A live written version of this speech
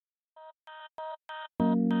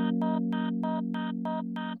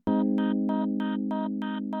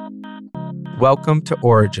Welcome to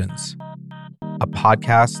Origins, a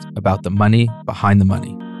podcast about the money behind the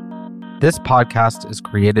money. This podcast is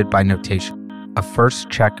created by Notation, a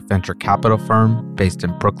first-check venture capital firm based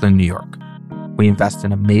in Brooklyn, New York. We invest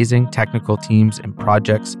in amazing technical teams and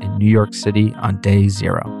projects in New York City on day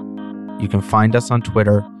zero. You can find us on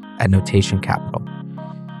Twitter at Notation Capital.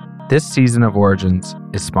 This season of Origins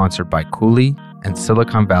is sponsored by Cooley and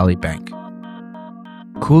Silicon Valley Bank.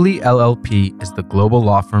 Cooley LLP is the global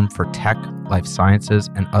law firm for tech, life sciences,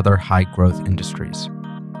 and other high-growth industries.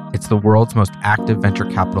 It's the world's most active venture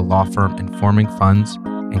capital law firm in forming funds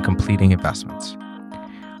and completing investments.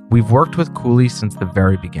 We've worked with Cooley since the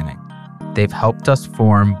very beginning. They've helped us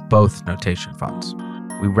form both Notation funds.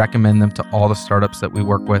 We recommend them to all the startups that we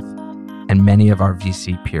work with and many of our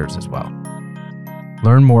VC peers as well.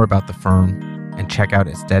 Learn more about the firm and check out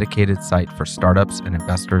its dedicated site for startups and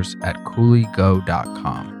investors at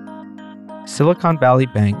cooleygo.com. Silicon Valley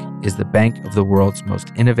Bank is the bank of the world's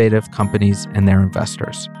most innovative companies and their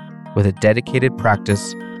investors, with a dedicated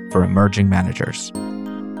practice for emerging managers.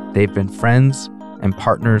 They've been friends and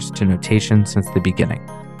partners to Notation since the beginning.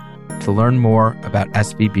 To learn more about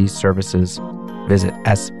SVB's services, visit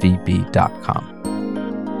svb.com.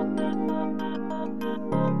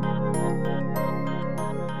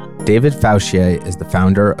 David Fauchier is the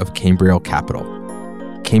founder of Cambriel Capital.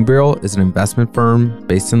 Cambriel is an investment firm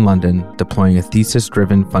based in London deploying a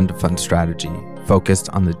thesis-driven fund-to-fund strategy focused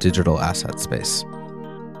on the digital asset space.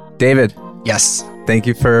 David. Yes. Thank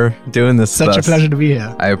you for doing this with us. Such a pleasure to be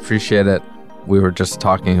here. I appreciate it. We were just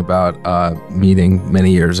talking about a meeting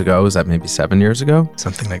many years ago. Was that maybe 7 years ago?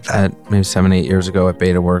 Something like that. Maybe 7, 8 years ago at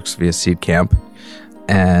BetaWorks via Seed Camp.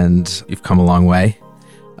 And you've come a long way.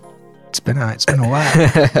 It's been a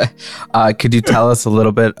while. Could you tell us a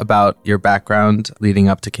little bit about your background leading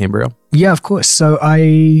up to Cambriel? Yeah, of course. So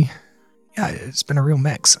it's been a real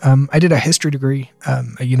mix. I did a history degree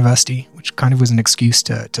at university, which kind of was an excuse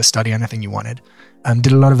to study anything you wanted.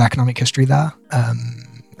 Did a lot of economic history there,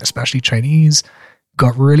 especially Chinese.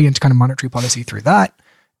 Got really into kind of monetary policy through that,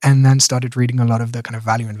 and then started reading a lot of the kind of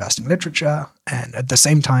value investing literature. And at the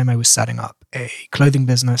same time, I was setting up a clothing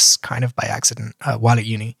business kind of by accident while at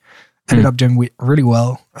uni. Ended up doing really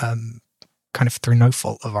well, kind of through no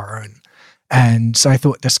fault of our own. And so I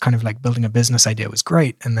thought this kind of like building a business idea was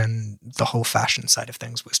great. And then the whole fashion side of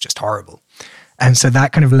things was just horrible. And so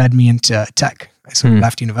that kind of led me into tech. I sort of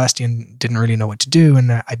left university and didn't really know what to do.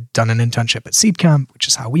 And I'd done an internship at Seed Camp, which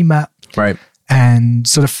is how we met. Right. And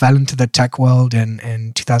sort of fell into the tech world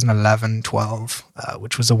in 2011, 12,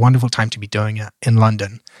 which was a wonderful time to be doing it in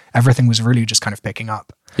London. Everything was really just kind of picking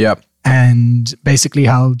up. Yep. And basically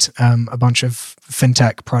held a bunch of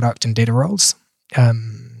fintech product and data roles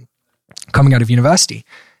coming out of university.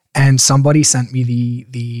 And somebody sent me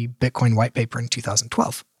the Bitcoin white paper in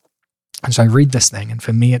 2012. And so I read this thing, and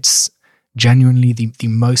for me, it's genuinely the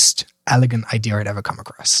most elegant idea I'd ever come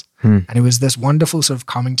across. And it was this wonderful sort of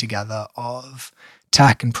coming together of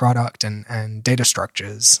tech and product and data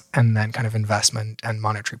structures, and then kind of investment and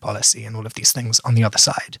monetary policy and all of these things on the other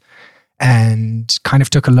side. And kind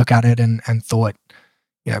of took a look at it and thought,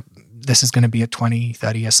 this is going to be a 20,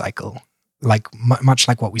 30-year cycle, like much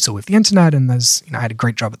like what we saw with the internet. And I had a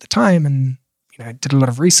great job at the time, and I did a lot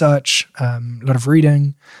of research, a lot of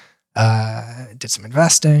reading, did some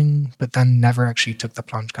investing, but then never actually took the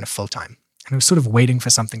plunge kind of full time. And I was sort of waiting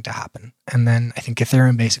for something to happen. And then I think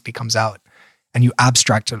Ethereum basically comes out, and you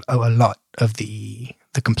abstract a lot of the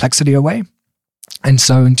complexity away. And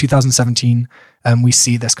so in 2017, we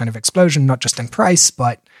see this kind of explosion, not just in price,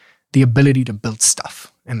 but the ability to build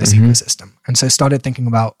stuff in this ecosystem. And so I started thinking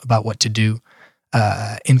about what to do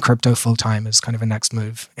in crypto full time as kind of a next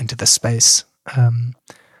move into this space.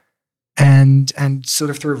 And sort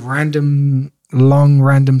of through random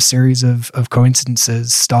series of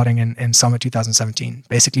coincidences starting in summer 2017,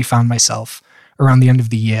 basically found myself around the end of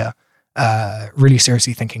the year really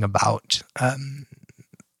seriously thinking about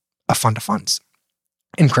a fund of funds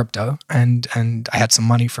in crypto. And I had some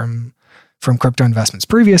money from crypto investments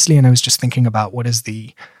previously, and I was just thinking about what is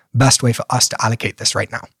the best way for us to allocate this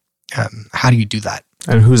right now. How do you do that?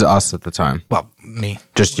 And who's us at the time? Well, me.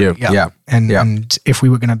 Just you. Yeah. And if we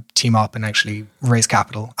were going to team up and actually raise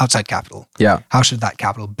capital, outside capital, how should that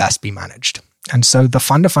capital best be managed? And so the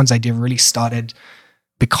fund of funds idea really started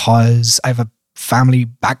because I have a family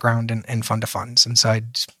background in fund of funds. And so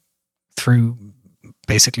I'd, through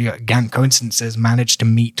basically, again, coincidences, managed to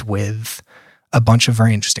meet with a bunch of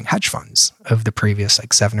very interesting hedge funds of the previous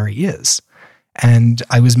 7 or 8 years. And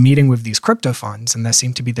I was meeting with these crypto funds, and there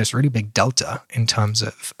seemed to be this really big delta in terms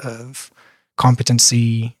of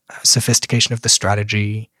competency, sophistication of the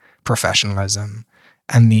strategy, professionalism,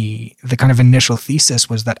 And the kind of initial thesis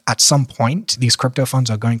was that at some point, these crypto funds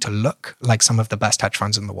are going to look like some of the best hedge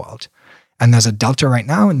funds in the world. And there's a delta right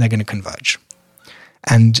now, and they're going to converge.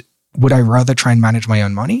 And would I rather try and manage my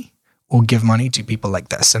own money or give money to people like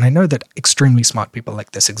this? And I know that extremely smart people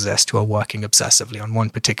like this exist who are working obsessively on one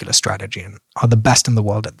particular strategy and are the best in the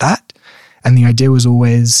world at that. And the idea was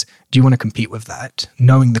always, do you want to compete with that,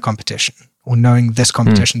 knowing the competition or knowing this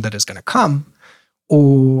competition that is going to come?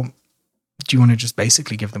 Or do you want to just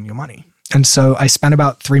basically give them your money? And so I spent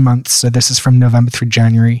about 3 months, so this is from November through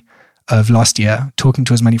January of last year, talking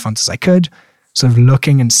to as many funds as I could, sort of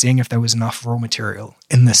looking and seeing if there was enough raw material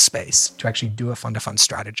in this space to actually do a fund-to-fund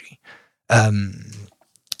strategy.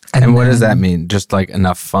 And what does that mean? Just like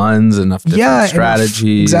enough funds, enough different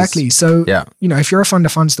strategies? Exactly. So, if you're a fund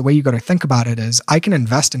of funds, the way you got to think about it is I can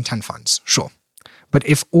invest in 10 funds, sure. But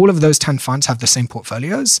if all of those 10 funds have the same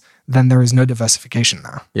portfolios, then there is no diversification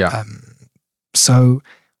there. Yeah. So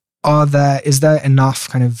is there enough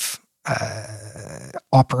kind of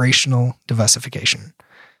operational diversification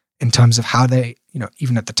in terms of how they,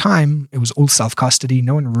 even at the time, it was all self-custody.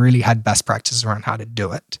 No one really had best practices around how to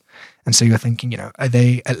do it. And so you're thinking, are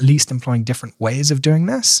they at least employing different ways of doing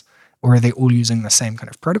this? Or are they all using the same kind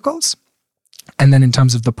of protocols? And then in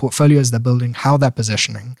terms of the portfolios they're building, how they're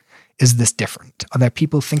positioning, is this different? Are there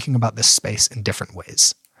people thinking about this space in different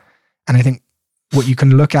ways? And I think what you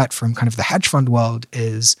can look at from kind of the hedge fund world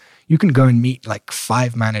is you can go and meet like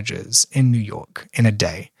 5 managers in New York in a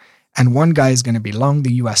day. And one guy is going to be long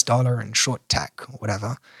the US dollar and short tech or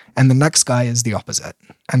whatever. And the next guy is the opposite.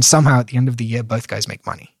 And somehow at the end of the year, both guys make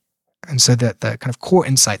money. And so the kind of core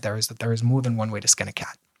insight there is that there is more than one way to skin a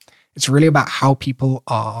cat. It's really about how people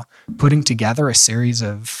are putting together a series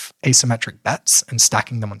of asymmetric bets and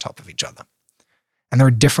stacking them on top of each other. And there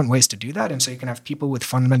are different ways to do that. And so you can have people with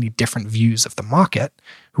fundamentally different views of the market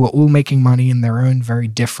who are all making money in their own very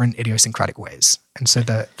different idiosyncratic ways. And so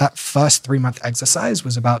that first 3-month exercise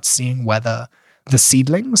was about seeing whether the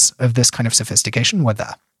seedlings of this kind of sophistication were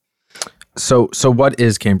there. So what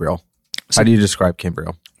is Cambriel? How do you describe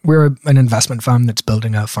Cambriel? We're an investment firm that's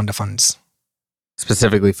building a fund of funds.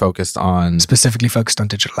 Specifically focused on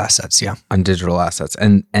digital assets, yeah. On digital assets.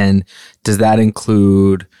 And does that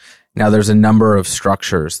include, now there's a number of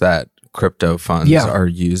structures that crypto funds are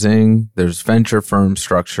using. There's venture firm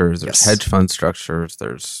structures, there's hedge fund structures,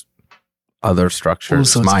 there's other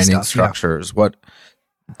structures, mining structures. Yeah. What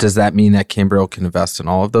does that mean that Cambriel can invest in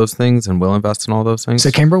all of those things and will invest in all those things?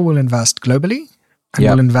 So Cambriel will invest globally and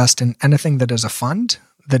will invest in anything that is a fund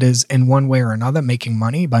that is in one way or another making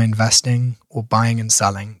money by investing or buying and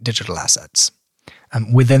selling digital assets.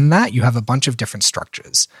 Within that, you have a bunch of different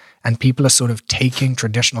structures, and people are sort of taking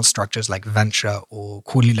traditional structures like venture or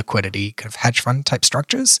quarterly liquidity, kind of hedge fund type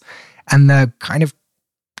structures, and they're kind of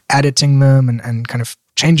editing them and kind of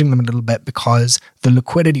changing them a little bit because the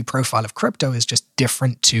liquidity profile of crypto is just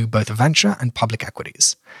different to both venture and public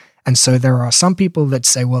equities. And so there are some people that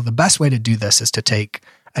say, well, the best way to do this is to take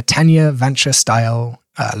a 10-year venture style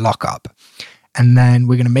lockup. And then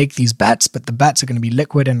we're going to make these bets, but the bets are going to be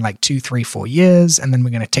liquid in like 2, 3, 4 years. And then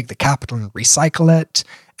we're going to take the capital and recycle it.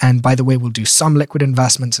 And by the way, we'll do some liquid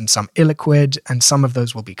investments and some illiquid. And some of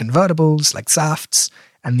those will be convertibles like SAFTs.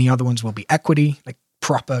 And the other ones will be equity, like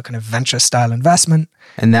proper kind of venture style investment.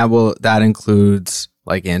 And that includes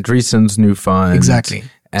like Andreessen's new fund. Exactly.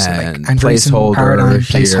 And so like Andreessen, Paradigm,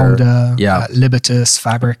 Placeholder, Libitus,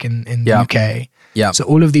 Fabric in the UK. Yeah. So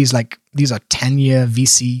all of these, these are 10-year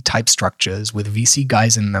VC type structures with VC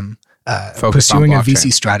guys in them pursuing a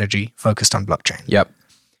VC strategy focused on blockchain. Yep.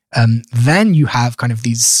 Then you have kind of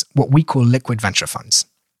these, what we call liquid venture funds.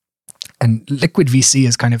 And liquid VC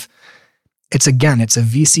is kind of, it's a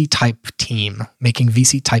VC type team making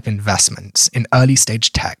VC type investments in early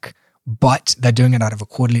stage tech, but they're doing it out of a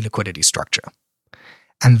quarterly liquidity structure.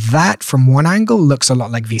 And that, from one angle, looks a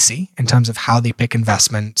lot like VC in terms of how they pick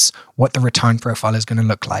investments, what the return profile is going to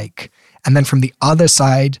look like. And then from the other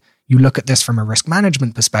side, you look at this from a risk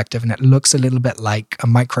management perspective, and it looks a little bit like a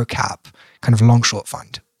micro-cap kind of long-short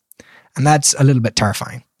fund. And that's a little bit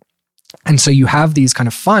terrifying. And so you have these kind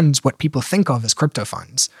of funds, what people think of as crypto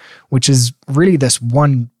funds, which is really this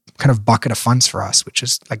one kind of bucket of funds for us, which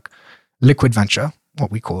is like liquid venture, what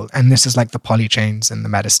we call, and this is like the polychains and the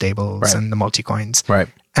metastables and the multi-coins. Right.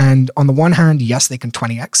 And on the one hand, yes, they can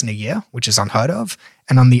 20x in a year, which is unheard of.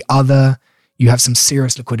 And on the other, you have some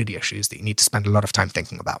serious liquidity issues that you need to spend a lot of time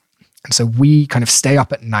thinking about. And so we kind of stay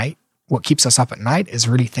up at night. What keeps us up at night is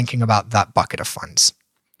really thinking about that bucket of funds.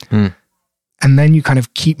 And then you kind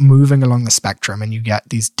of keep moving along the spectrum and you get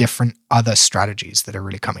these different other strategies that are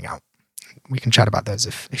really coming out. We can chat about those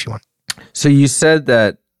if you want. So you said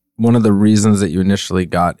that one of the reasons that you initially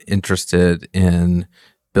got interested in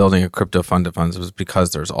building a crypto fund of funds was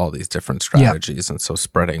because there's all these different strategies, and so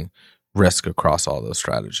spreading risk across all those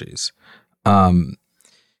strategies. And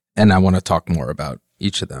I want to talk more about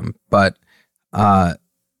each of them. But the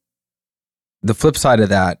flip side of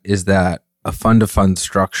that is that a fund-to-fund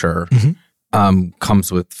structure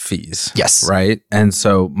comes with fees. Yes. Right? And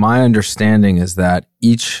so my understanding is that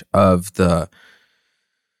each of the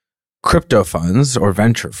crypto funds or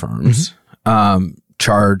venture firms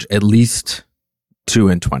charge at least 2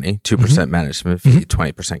 and 20, 2% management fee,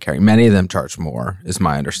 20% carry. Many of them charge more, is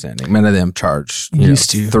my understanding. Many of them charge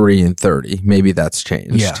 3 and 30. Maybe that's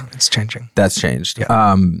changed. Yeah, it's changing. That's changed.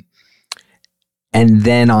 Yeah. And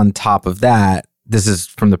then on top of that, this is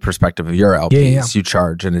from the perspective of your LPs, you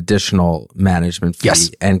charge an additional management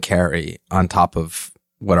fee and carry on top of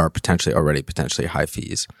what are potentially high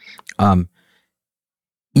fees.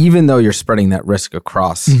 Even though you're spreading that risk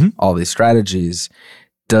across all these strategies,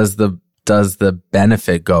 does the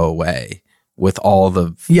benefit go away with all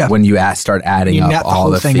the when you start adding up all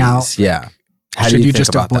the fees? Out. Yeah. How Should do you think just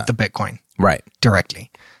about have bought that? the Bitcoin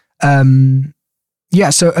directly?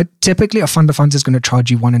 So typically a fund of funds is going to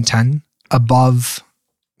charge you 1 in 10 above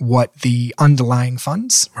what the underlying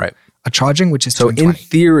funds are charging, which is 2 and 20. In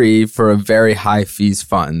theory, for a very high fees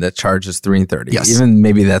fund that charges 3 and 30, even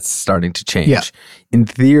maybe that's starting to change. Yeah. In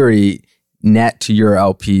theory, net to your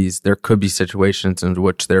LPs, there could be situations in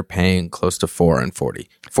which they're paying close to 4 and 40,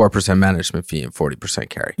 4% management fee and 40%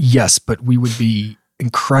 carry. Yes, but we would be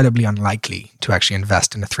incredibly unlikely to actually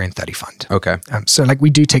invest in a 3 and 30 fund. Okay. So we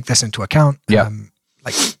do take this into account.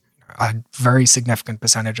 A very significant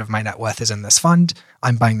percentage of my net worth is in this fund.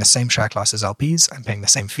 I'm buying the same share class as LPs. I'm paying the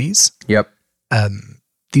same fees. Yep.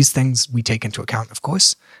 These things we take into account, of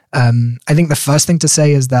course. I think the first thing to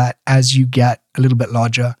say is that as you get a little bit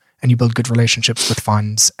larger and you build good relationships with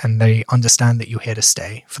funds and they understand that you're here to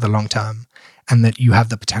stay for the long term and that you have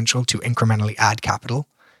the potential to incrementally add capital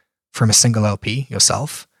from a single LP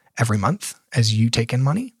yourself every month as you take in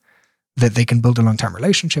money, that they can build a long-term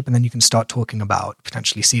relationship, and then you can start talking about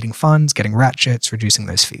potentially seeding funds, getting ratchets, reducing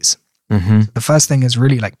those fees. So the first thing is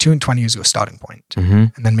really 2 and 20 is your starting point,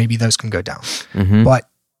 and then maybe those can go down. But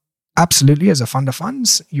absolutely, as a fund of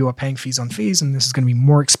funds, you are paying fees on fees, and this is going to be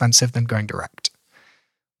more expensive than going direct.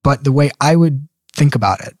 But the way I would think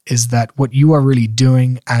about it is that what you are really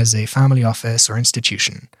doing as a family office or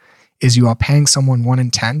institution is you are paying someone 1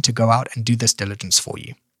 in 10 to go out and do this diligence for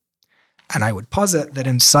you. And I would posit that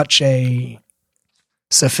in such a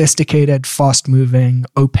sophisticated, fast-moving,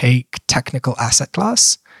 opaque, technical asset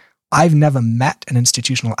class, I've never met an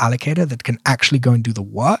institutional allocator that can actually go and do the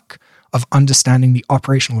work of understanding the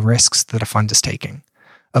operational risks that a fund is taking,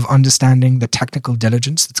 of understanding the technical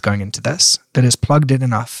diligence that's going into this, that is plugged in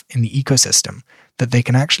enough in the ecosystem that they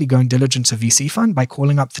can actually go and diligence a VC fund by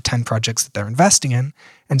calling up the 10 projects that they're investing in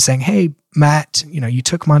and saying, hey, Matt, you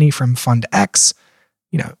took money from fund X,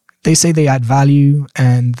 they say they add value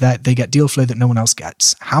and that they get deal flow that no one else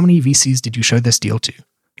gets. How many VCs did you show this deal to?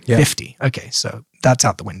 50. Okay, so that's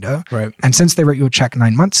out the window. Right. And since they wrote you a check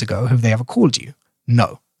 9 months ago, have they ever called you?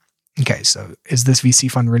 No. Okay, so is this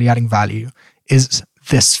VC fund really adding value? Is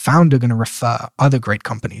this founder going to refer other great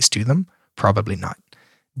companies to them? Probably not.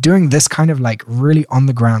 Doing this kind of really on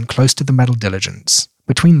the ground, close to the metal diligence,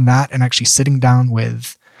 between that and actually sitting down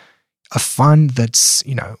with a fund that's,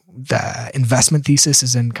 the investment thesis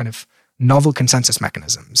is in kind of novel consensus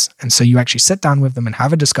mechanisms. And so you actually sit down with them and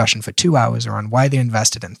have a discussion for 2 hours around why they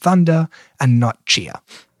invested in Thunder and not Chia.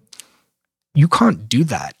 You can't do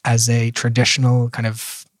that as a traditional kind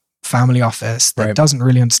of family office that doesn't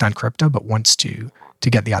really understand crypto but wants to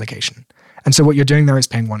get the allocation. And so what you're doing there is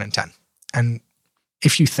paying 1 in 10. And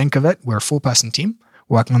if you think of it, we're a 4-person team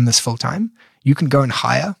working on this full time. You can go and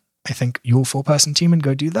hire, I think, your 4-person team and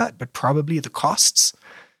go do that, but probably the costs,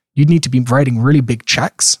 you'd need to be writing really big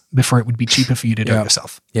checks before it would be cheaper for you to do it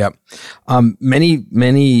yourself. Yeah.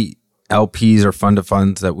 Many LPs or fund of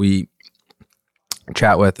funds that we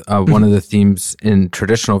chat with, one of the themes in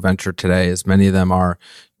traditional venture today is many of them are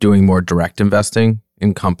doing more direct investing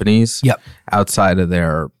in companies outside of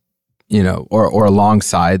their, or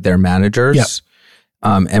alongside their managers.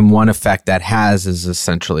 And one effect that has is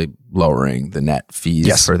essentially lowering the net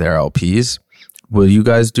fees for their LPs. Will you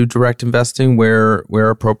guys do direct investing where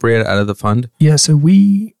appropriate out of the fund? Yeah, so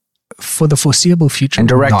we, for the foreseeable future. And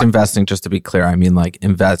direct investing, just to be clear, I mean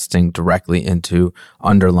investing directly into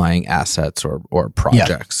underlying assets or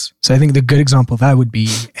projects. So I think the good example there would be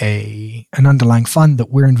an underlying fund that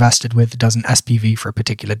we're invested with does an SPV for a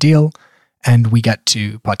particular deal, and we get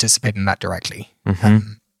to participate in that directly.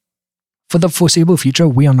 For the foreseeable future,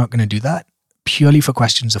 we are not going to do that purely for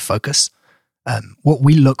questions of focus. What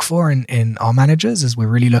we look for in our managers is we're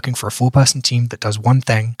really looking for a 4-person team that does one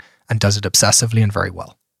thing and does it obsessively and very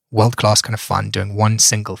well. World-class kind of fund doing one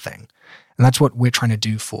single thing. And that's what we're trying to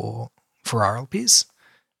do for our LPs.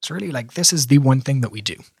 It's really like, this is the one thing that we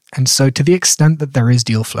do. And so to the extent that there is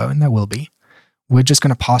deal flow, and there will be, we're just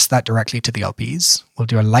going to pass that directly to the LPs. We'll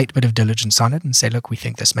do a light bit of diligence on it and say, look, we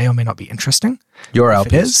think this may or may not be interesting. Your LPs?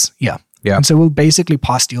 If it is, yeah. And so we'll basically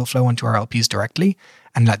pass deal flow onto our LPs directly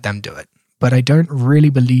and let them do it. But I don't really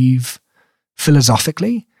believe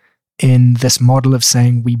philosophically in this model of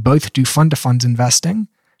saying we both do fund-to-funds investing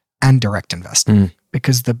and direct investing.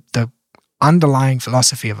 Because the underlying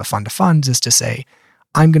philosophy of a fund-to-funds is to say,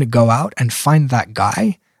 I'm going to go out and find that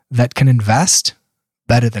guy that can invest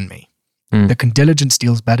better than me, that can diligence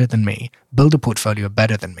deals better than me, build a portfolio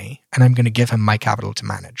better than me, and I'm going to give him my capital to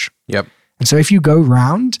manage. Yep. And so if you go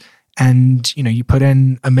round and you put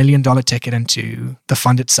in $1 million ticket into the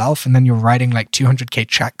fund itself, and then you're writing like 200K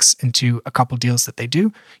checks into a couple deals that they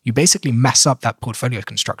do, you basically mess up that portfolio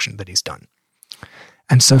construction that he's done.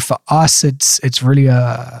 And so for us, it's really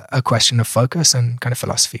a question of focus and kind of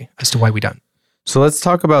philosophy as to why we don't. So let's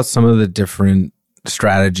talk about some of the different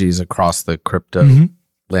strategies across the crypto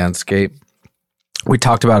landscape. We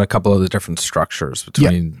talked about a couple of the different structures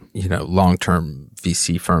between, long-term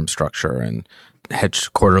VC firm structure and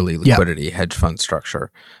quarterly liquidity hedge fund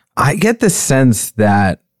structure. I get the sense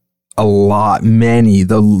that the large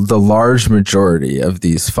majority of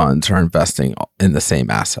these funds are investing in the same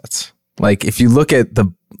assets. Like if you look at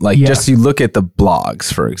you look at the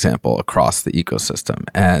blogs, for example, across the ecosystem,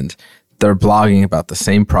 and they're blogging about the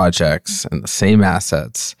same projects and the same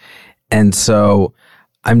assets. And so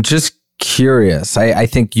I'm just curious. I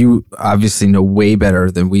think you obviously know way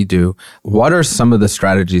better than we do. What are some of the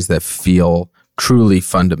strategies that feel truly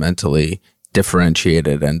fundamentally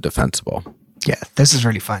differentiated and defensible? Yeah, this is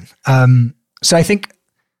really fun. So I think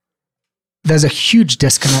there's a huge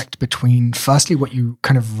disconnect between, firstly, what you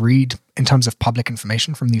kind of read in terms of public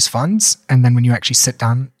information from these funds, and then when you actually sit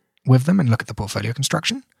down with them and look at the portfolio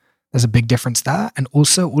construction. There's a big difference there. And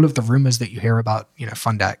also all of the rumors that you hear about,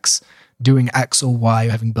 Fund X doing X or Y,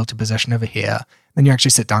 or having built a position over here, then you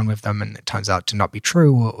actually sit down with them and it turns out to not be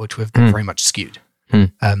true or to have been very much skewed.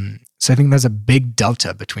 So I think there's a big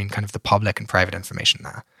delta between kind of the public and private information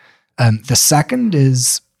there. The second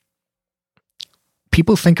is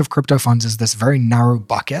people think of crypto funds as this very narrow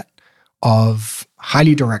bucket of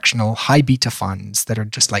highly directional, high beta funds that are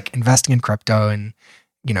just like investing in crypto and,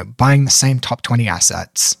 buying the same top 20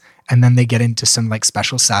 assets. And then they get into some like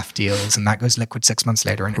special SAF deals and that goes liquid 6 months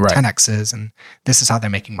later and it 10Xs and this is how they're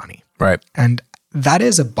making money. Right. And that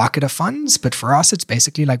is a bucket of funds, but for us, it's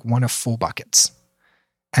basically like one of 4 buckets.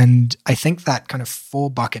 And I think that kind of 4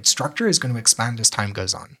 bucket structure is going to expand as time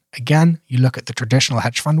goes on. Again, you look at the traditional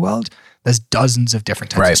hedge fund world, there's dozens of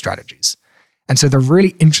different types of strategies. And so the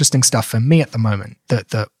really interesting stuff for me at the moment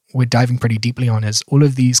that we're diving pretty deeply on is all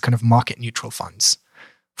of these kind of market neutral funds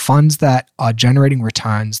that are generating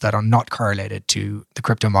returns that are not correlated to the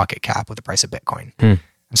crypto market cap or the price of Bitcoin. And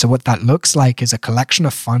so what that looks like is a collection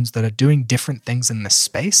of funds that are doing different things in this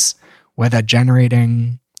space where they're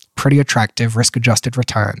generating pretty attractive risk-adjusted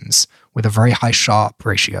returns with a very high Sharpe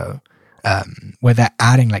ratio, where they're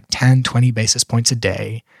adding like 10, 20 basis points a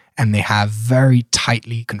day, and they have very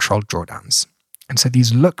tightly controlled drawdowns. And so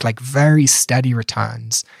these look like very steady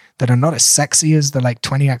returns that are not as sexy as the like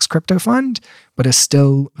 20x crypto fund, but are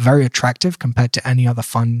still very attractive compared to any other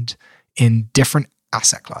fund in different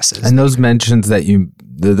asset classes. And those metrics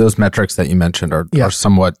that you mentioned are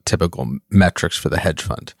somewhat typical metrics for the hedge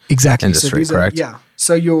fund industry, so correct?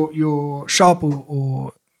 So your Sharpe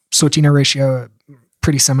or Sortino ratio are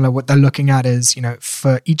pretty similar. What they're looking at is,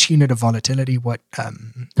 for each unit of volatility, what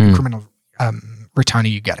incremental return are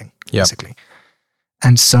you getting, basically.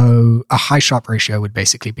 And so a high Sharpe ratio would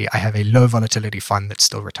basically be, I have a low volatility fund that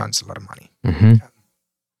still returns a lot of money.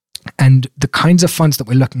 And the kinds of funds that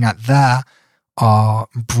we're looking at there are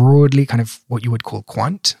broadly kind of what you would call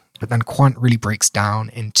quant, but then quant really breaks down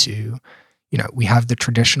into, we have the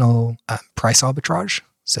traditional price arbitrage.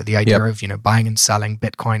 So the idea of, buying and selling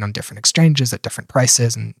Bitcoin on different exchanges at different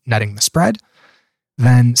prices and netting the spread.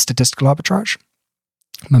 Then statistical arbitrage.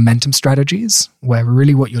 Momentum strategies, where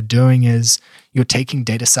really what you're doing is you're taking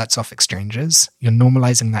data sets off exchanges, you're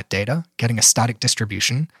normalizing that data, getting a static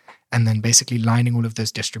distribution, and then basically lining all of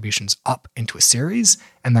those distributions up into a series,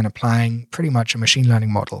 and then applying pretty much a machine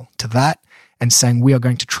learning model to that, and saying we are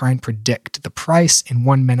going to try and predict the price in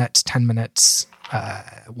 1 minute, 10 minutes,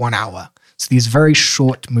 1 hour. So these very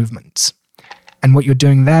short movements. And what you're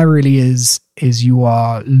doing there really is you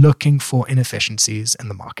are looking for inefficiencies in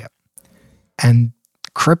the market. And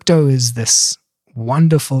crypto is this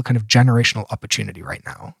wonderful kind of generational opportunity right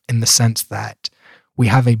now, in the sense that we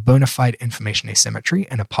have a bona fide information asymmetry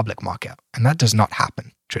in a public market. And that does not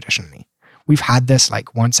happen traditionally. We've had this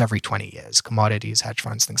like once every 20 years, commodities, hedge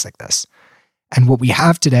funds, things like this. And what we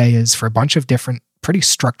have today is, for a bunch of different, pretty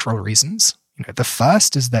structural reasons. The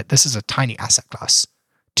first is that this is a tiny asset class.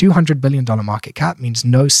 $200 billion market cap means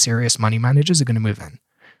no serious money managers are going to move in,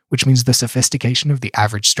 which means the sophistication of the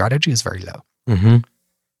average strategy is very low. Mm-hmm.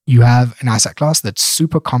 You have an asset class that's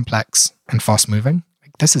super complex and fast moving.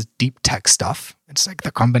 Like, this is deep tech stuff. It's like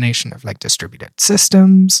the combination of like distributed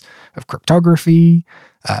systems, of cryptography.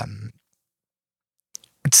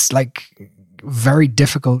 It's like very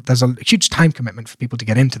difficult. There's a huge time commitment for people to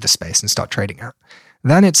get into the space and start trading it.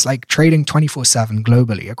 Then it's like trading 24/7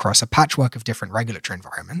 globally across a patchwork of different regulatory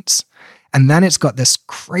environments. And then it's got this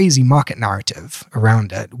crazy market narrative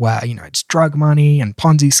around it where, it's drug money and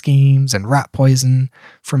Ponzi schemes and rat poison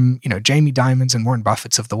from, Jamie Dimons and Warren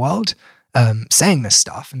Buffett's of the world saying this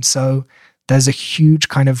stuff. And so there's a huge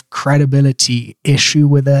kind of credibility issue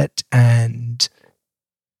with it and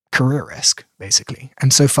career risk, basically.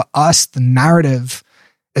 And so for us, the narrative,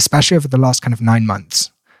 especially over the last kind of 9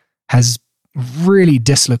 months, has really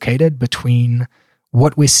dislocated between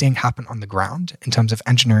what we're seeing happen on the ground in terms of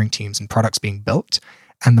engineering teams and products being built,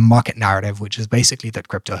 and the market narrative, which is basically that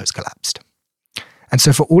crypto has collapsed. And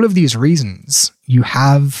so for all of these reasons, you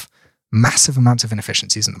have massive amounts of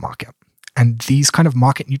inefficiencies in the market. And these kind of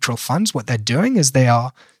market neutral funds, what they're doing is they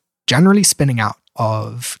are generally spinning out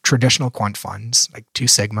of traditional quant funds like Two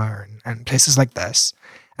Sigma and places like this.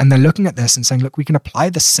 And they're looking at this and saying, look, we can apply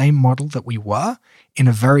the same model that we were in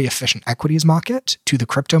a very efficient equities market to the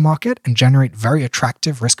crypto market and generate very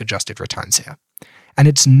attractive risk-adjusted returns here. And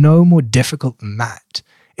it's no more difficult than that.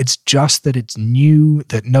 It's just that it's new,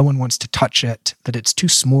 that no one wants to touch it, that it's too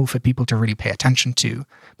small for people to really pay attention to.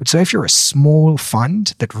 But so if you're a small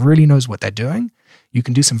fund that really knows what they're doing, you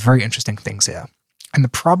can do some very interesting things here. And the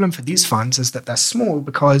problem for these funds is that they're small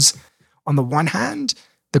because, on the one hand,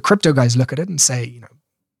 the crypto guys look at it and say,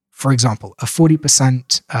 for example, a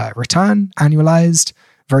 40% return annualized,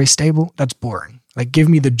 very stable, that's boring. Like, give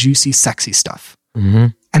me the juicy, sexy stuff. Mm-hmm.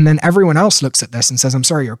 And then everyone else looks at this and says, I'm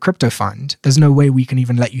sorry, you're a crypto fund. There's no way we can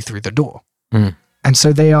even let you through the door. Mm. And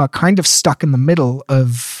so they are kind of stuck in the middle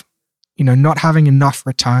of, not having enough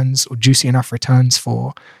returns or juicy enough returns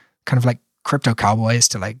for kind of like crypto cowboys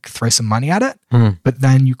to like throw some money at it. Mm. But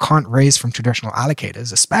then you can't raise from traditional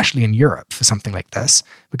allocators, especially in Europe for something like this,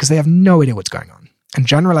 because they have no idea what's going on. And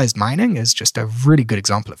generalized mining is just a really good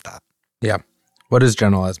example of that. Yeah. What is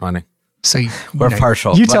generalized mining? So we're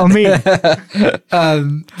partial. You tell me.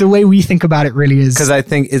 The way we think about it really is, because I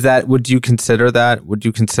think would you consider that? Would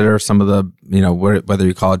you consider some of the, whether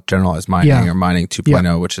you call it generalized mining or mining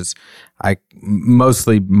 2.0, which is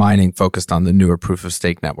mostly mining focused on the newer proof of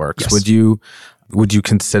stake networks. Yes. Would you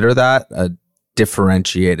consider that a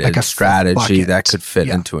differentiated like a strategy that could fit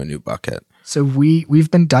into a new bucket? So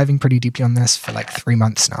we've been diving pretty deeply on this for like 3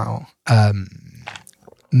 months now.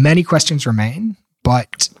 Many questions remain,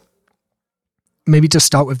 but maybe to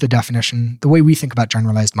start with the definition, the way we think about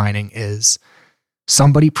generalized mining is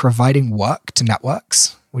somebody providing work to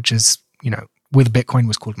networks, which is, with Bitcoin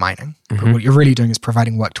was called mining. Mm-hmm. But what you're really doing is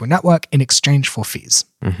providing work to a network in exchange for fees.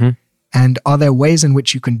 Mm-hmm. And are there ways in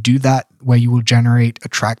which you can do that where you will generate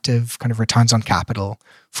attractive kind of returns on capital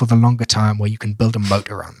for the longer term, where you can build a moat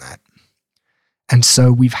around that? And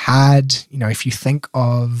so we've had, if you think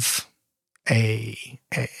of a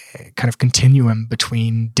kind of continuum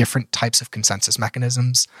between different types of consensus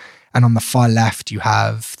mechanisms, and on the far left, you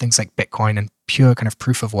have things like Bitcoin and pure kind of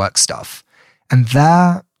proof of work stuff. And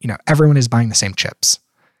there, everyone is buying the same chips.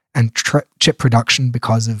 And chip production,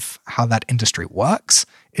 because of how that industry works,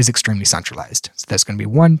 is extremely centralized. So there's going to be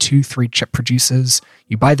 1, 2, 3 chip producers.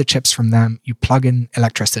 You buy the chips from them, you plug in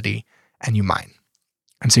electricity, and you mine.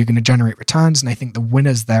 And so you're going to generate returns. And I think the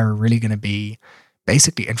winners there are really going to be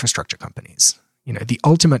basically infrastructure companies. The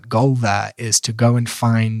ultimate goal there is to go and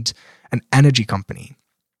find an energy company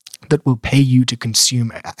that will pay you to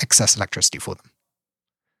consume excess electricity for them.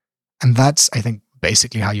 And that's, I think,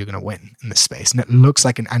 basically how you're going to win in this space. And it looks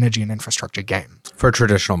like an energy and infrastructure game. For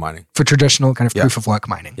traditional mining. For traditional kind of proof of work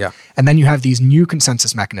mining. Yeah. And then you have these new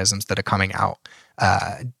consensus mechanisms that are coming out.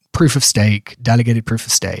 Proof of stake, delegated proof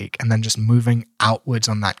of stake, and then just moving outwards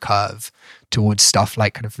on that curve towards stuff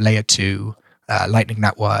like kind of layer 2, Lightning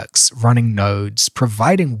networks, running nodes,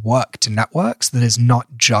 providing work to networks that is not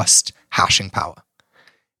just hashing power.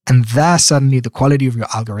 And there suddenly the quality of your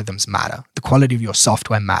algorithms matter. The quality of your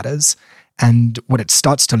software matters. And what it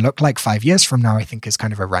starts to look like 5 years from now, I think, is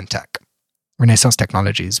kind of a Rentec, Renaissance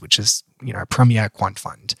Technologies, which is, a premier quant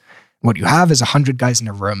fund. What you have is 100 guys in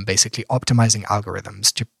a room basically optimizing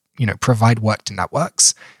algorithms to, provide work to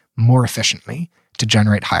networks more efficiently to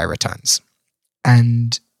generate higher returns.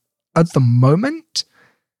 And at the moment,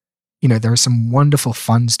 there are some wonderful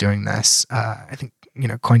funds doing this. I think,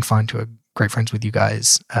 CoinFund, who are great friends with you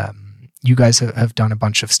guys. You guys have done a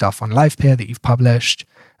bunch of stuff on LivePeer that you've published.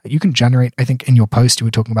 You can generate, I think in your post, you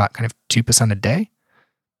were talking about kind of 2% a day.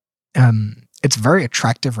 It's very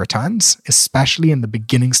attractive returns, especially in the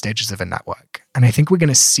beginning stages of a network. And I think we're going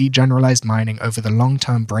to see generalized mining over the long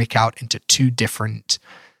term break out into two different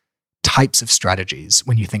types of strategies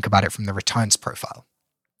when you think about it from the returns profile.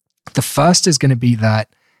 The first is going to be that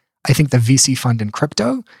I think the VC fund in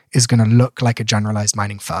crypto is going to look like a generalized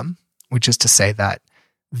mining firm, which is to say that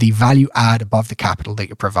the value add above the capital that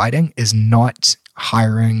you're providing is not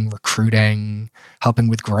hiring, recruiting, helping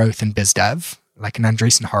with growth and biz dev, like an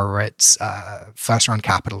Andreessen Horowitz first round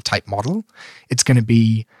capital type model. It's going to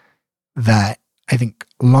be that I think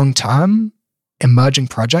long term emerging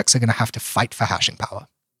projects are going to have to fight for hashing power.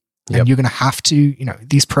 Yep. And you're going to have to,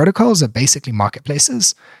 these protocols are basically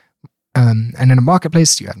marketplaces. And in a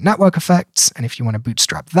marketplace, you have network effects. And if you want to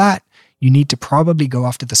bootstrap that, you need to probably go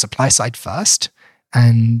after the supply side first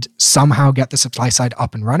and somehow get the supply side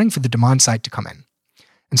up and running for the demand side to come in.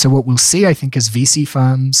 And so what we'll see, I think, is VC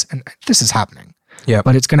firms, and this is happening,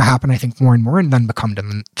 but it's going to happen, I think, more and more and then become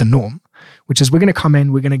the norm, which is we're going to come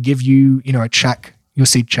in, we're going to give you, a check, your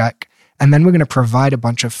seed check, and then we're going to provide a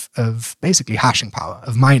bunch of basically hashing power,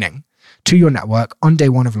 of mining to your network on day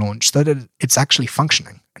one of launch so that it's actually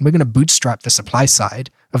functioning. And we're going to bootstrap the supply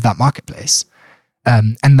side of that marketplace.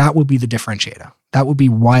 And that will be the differentiator. That will be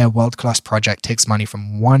why a world-class project takes money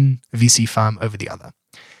from one VC firm over the other.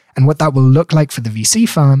 And what that will look like for the VC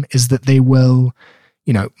firm is that they will,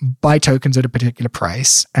 buy tokens at a particular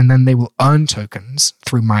price, and then they will earn tokens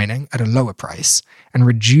through mining at a lower price and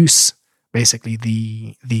reduce basically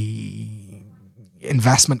the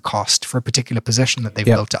investment cost for a particular position that they've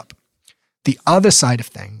built up. The other side of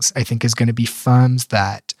things, I think, is going to be firms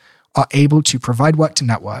that are able to provide work to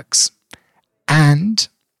networks and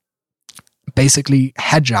basically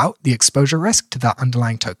hedge out the exposure risk to that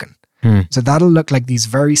underlying token. So that'll look like these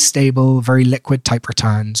very stable, very liquid type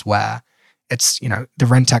returns where it's, the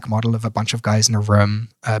Rentec model of a bunch of guys in a room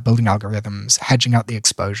building algorithms, hedging out the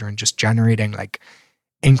exposure and just generating like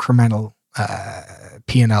incremental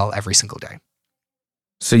P&L every single day.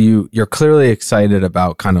 So you're clearly excited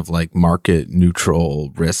about kind of like market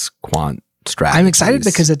neutral risk quant strategies. I'm excited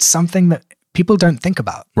because it's something that people don't think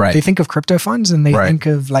about. Right. They think of crypto funds and they think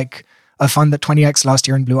of like a fund that 20x last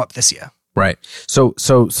year and blew up this year. Right. So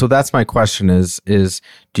that's my question is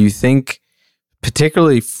do you think,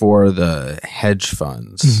 particularly for the hedge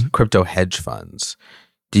funds, crypto hedge funds,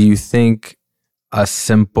 do you think a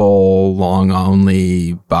simple long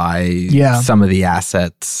only buy some of the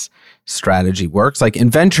assets strategy works? Like in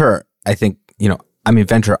venture, I think,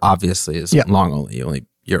 venture obviously is long only.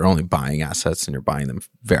 You're only buying assets and you're buying them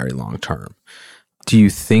very long term. Do you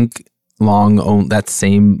think long own that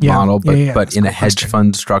same model, but in a hedge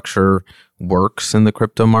fund structure works in the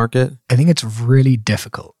crypto market? I think it's really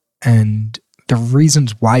difficult. And the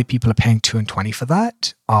reasons why people are paying 2 and 20 for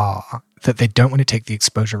that are that they don't want to take the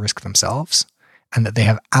exposure risk themselves and that they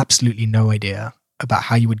have absolutely no idea about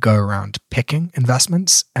how you would go around picking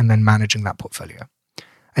investments and then managing that portfolio.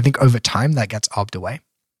 I think over time that gets arbed away.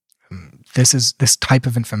 This type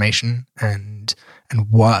of information and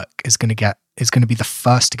work is going to be the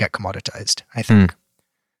first to get commoditized, I think.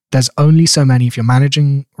 There's only so many, if you're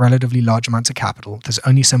managing relatively large amounts of capital, there's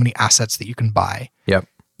only so many assets that you can buy. Yep.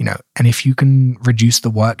 And if you can reduce the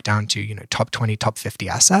work down to, top 20, top 50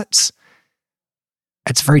 assets,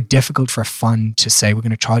 it's very difficult for a fund to say, we're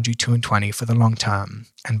going to charge you 2 and 20 for the long term.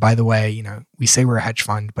 And by the way, we say we're a hedge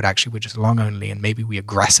fund, but actually we're just long only and maybe we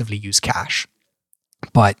aggressively use cash.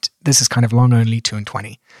 But this is kind of long only 2 and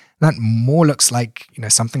 20. That more looks like,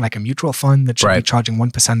 something like a mutual fund that should be charging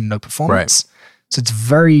 1% and no performance. Right. So it's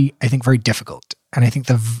very difficult. And I think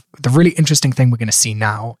the really interesting thing we're going to see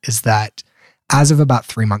now is that as of about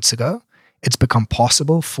 3 months ago, it's become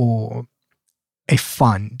possible for a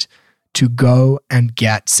fund to go and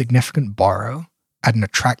get significant borrow at an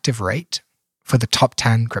attractive rate for the top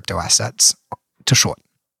 10 crypto assets to short.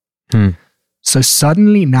 So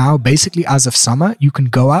suddenly now, basically as of summer, you can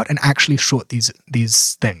go out and actually short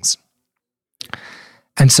these things.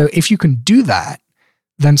 And so if you can do that,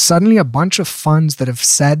 then suddenly a bunch of funds that have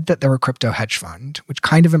said that they're a crypto hedge fund, which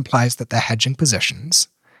kind of implies that they're hedging positions,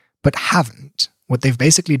 but haven't. What they've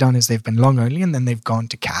basically done is they've been long only and then they've gone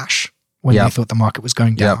to cash when they thought the market was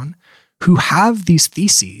going down, who have these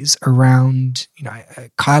theses around,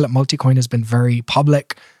 Kyle at Multicoin has been very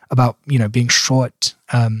public about, being short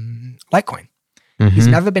Litecoin. He's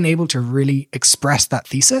never been able to really express that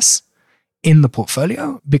thesis in the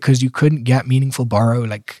portfolio because you couldn't get meaningful borrow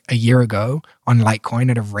like a year ago on Litecoin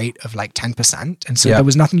at a rate of like 10%. And so there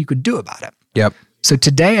was nothing you could do about it. Yep. So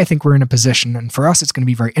today I think we're in a position, and for us, it's going to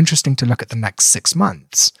be very interesting to look at the next 6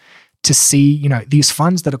 months to see, these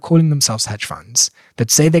funds that are calling themselves hedge funds that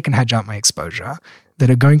say they can hedge out my exposure, that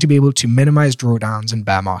are going to be able to minimize drawdowns in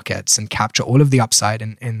bear markets and capture all of the upside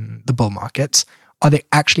in the bull markets. Are they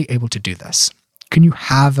actually able to do this? Can you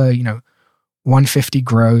have a, 150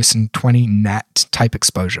 gross and 20 net type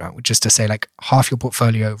exposure, which is to say like half your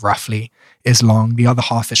portfolio roughly is long, the other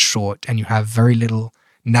half is short, and you have very little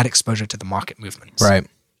net exposure to the market movements. Right.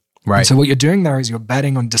 And so what you're doing there is you're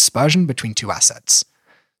betting on dispersion between two assets.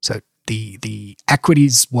 So the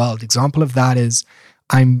equities world example of that is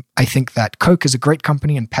I think that Coke is a great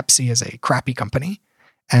company and Pepsi is a crappy company,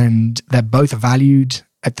 and they're both valued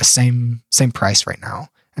at the same price right now.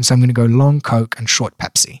 And so I'm going to go long Coke and short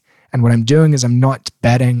Pepsi. And what I'm doing is I'm not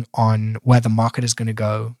betting on where the market is going to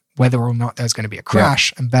go, whether or not there's going to be a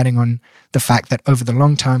crash. I'm betting on the fact that over the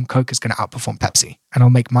long term, Coke is going to outperform Pepsi, and I'll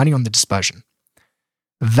make money on the dispersion.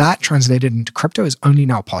 That translated into crypto is only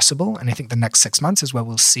now possible. And I think the next 6 months is where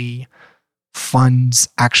we'll see funds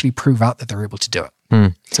actually prove out that they're able to do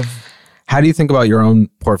it. So, how do you think about your own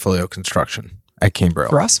portfolio construction at Cambridge?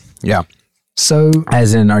 For us? Yeah. So,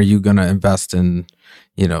 as in, are you going to invest in,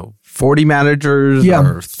 40 managers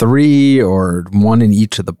or 3 or 1 in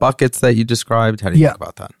each of the buckets that you described? How do you think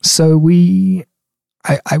about that? So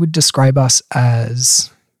I would describe us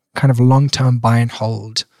as kind of long-term buy and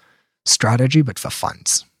hold strategy, but for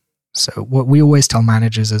funds. So what we always tell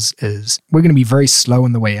managers is we're going to be very slow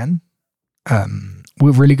on the way in.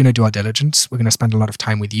 We're really going to do our diligence. We're going to spend a lot of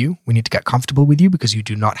time with you. We need to get comfortable with you because you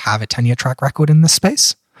do not have a 10-year track record in this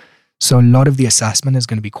space. So a lot of the assessment is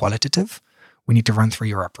going to be qualitative. We need to run through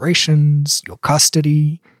your operations, your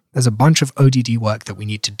custody. There's a bunch of ODD work that we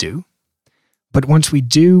need to do. But once we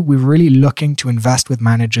do, we're really looking to invest with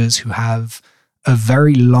managers who have a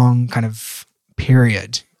very long kind of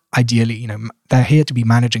period. Ideally, they're here to be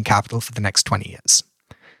managing capital for the next 20 years.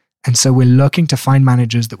 And so we're looking to find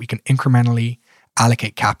managers that we can incrementally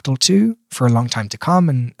allocate capital to for a long time to come.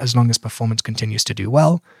 And as long as performance continues to do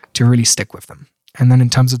well, to really stick with them. And then in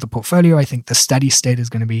terms of the portfolio, I think the steady state is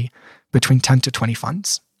going to be between 10 to 20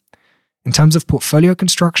 funds. In terms of portfolio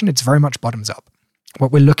construction, it's very much bottoms up.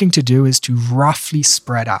 What we're looking to do is to roughly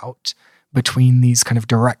spread out between these kind of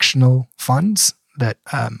directional funds that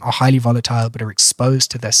are highly volatile but are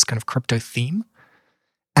exposed to this kind of crypto theme.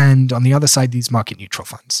 And on the other side, these market neutral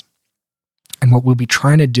funds. And what we'll be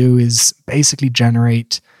trying to do is basically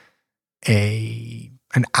generate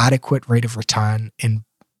an adequate rate of return in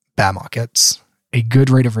bear markets, a good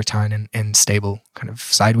rate of return in stable kind of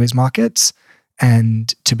sideways markets,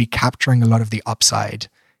 and to be capturing a lot of the upside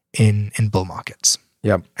in bull markets.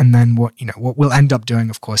 Yep. And then what we'll end up doing,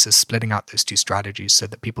 of course, is splitting out those two strategies so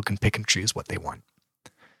that people can pick and choose what they want.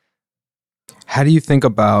 How do you think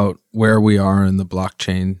about where we are in the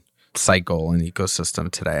blockchain cycle and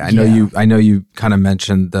ecosystem today? I know you kind of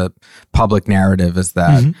mentioned the public narrative is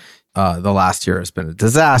that the last year has been a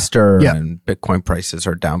disaster and Bitcoin prices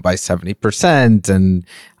are down by 70% and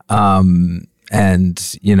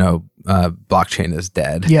blockchain is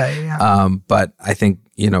dead. But I think,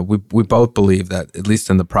 we both believe that at least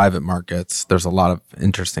in the private markets, there's a lot of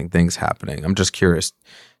interesting things happening. I'm just curious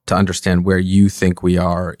to understand where you think we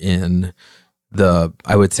are in the,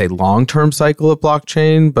 I would say, long-term cycle of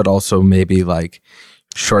blockchain, but also maybe like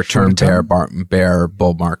short-term bear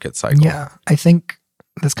bull market cycle. Yeah, I think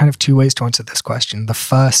there's kind of two ways to answer this question. The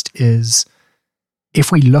first is,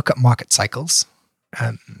 if we look at market cycles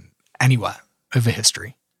anywhere over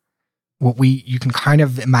history, what you can kind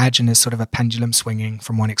of imagine is sort of a pendulum swinging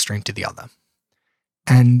from one extreme to the other.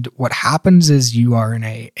 And what happens is you are in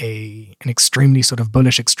an extremely sort of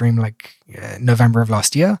bullish extreme like November of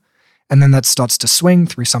last year, and then that starts to swing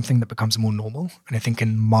through something that becomes more normal. And I think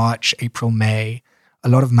in March, April, May, a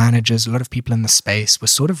lot of managers, a lot of people in the space were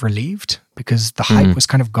sort of relieved because the hype was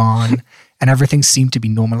kind of gone and everything seemed to be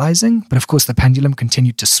normalizing. But of course, the pendulum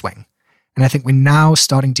continued to swing. And I think we're now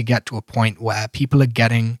starting to get to a point where people are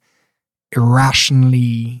getting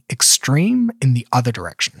irrationally extreme in the other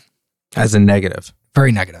direction. As in negative.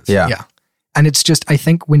 Very negative. Yeah. And it's just, I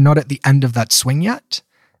think we're not at the end of that swing yet.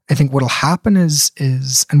 I think what'll happen is,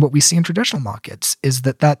 and what we see in traditional markets, is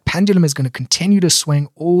that pendulum is going to continue to swing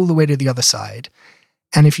all the way to the other side.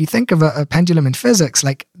 And if you think of a pendulum in physics,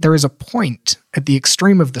 like there is a point at the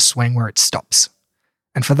extreme of the swing where it stops.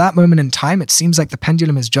 And for that moment in time, it seems like the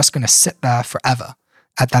pendulum is just going to sit there forever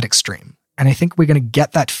at that extreme. And I think we're going to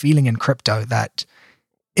get that feeling in crypto that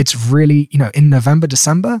it's really, in November,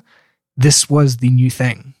 December, this was the new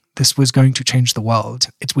thing. This was going to change the world.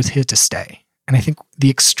 It was here to stay. And I think the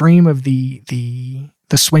extreme of the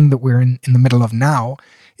swing that we're in the middle of now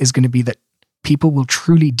is going to be that people will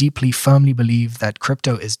truly, deeply, firmly believe that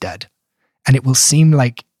crypto is dead. And it will seem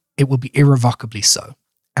like it will be irrevocably so.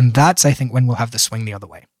 And that's, I think, when we'll have the swing the other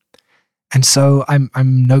way. And so I'm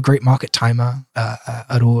no great market timer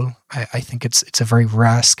at all. I think it's a very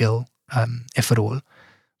rare skill, if at all.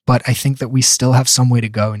 But I think that we still have some way to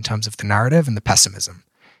go in terms of the narrative and the pessimism.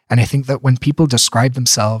 And I think that when people describe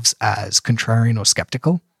themselves as contrarian or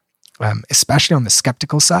skeptical, especially on the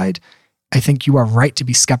skeptical side, I think you are right to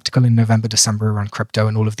be skeptical in November, December around crypto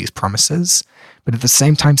and all of these promises. But at the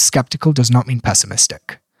same time, skeptical does not mean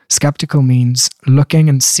pessimistic. Skeptical means looking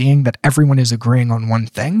and seeing that everyone is agreeing on one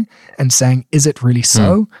thing and saying, is it really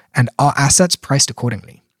so? And are assets priced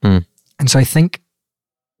accordingly? And so I think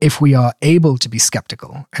if we are able to be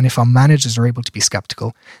skeptical, and if our managers are able to be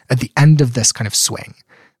skeptical, at the end of this kind of swing,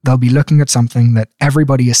 they'll be looking at something that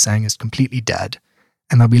everybody is saying is completely dead.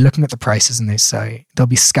 And they'll be looking at the prices and they'll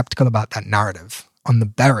be skeptical about that narrative on the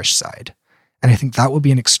bearish side. And I think that will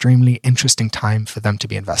be an extremely interesting time for them to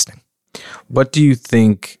be investing. What do you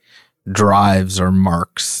think drives or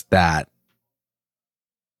marks that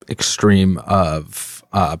extreme of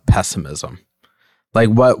pessimism? Like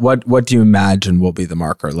what do you imagine will be the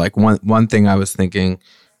marker? Like one thing I was thinking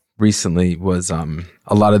recently was a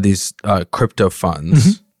lot of these crypto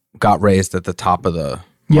funds got raised at the top of the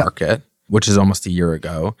market, which is almost a year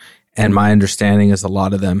ago. And my understanding is a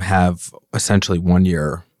lot of them have essentially 1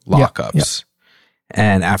 year lockups.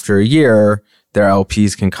 And after a year, their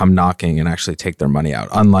LPs can come knocking and actually take their money out,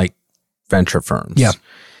 unlike venture firms.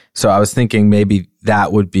 So I was thinking maybe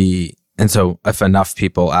that would be, and so if enough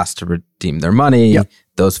people ask to redeem their money,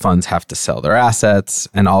 those funds have to sell their assets.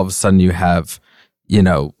 And all of a sudden you have,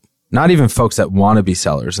 not even folks that want to be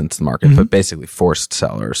sellers into the market, but basically forced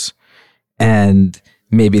sellers. And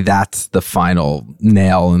maybe that's the final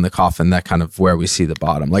nail in the coffin, that kind of where we see the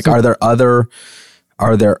bottom. Like, are there other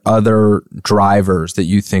drivers that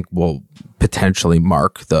you think will potentially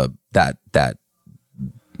mark that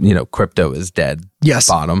crypto is dead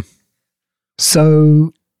bottom?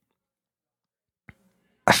 So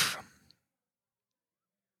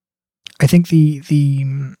I think the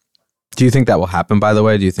Do you think that will happen, by the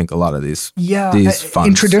way? Do you think a lot of these funds?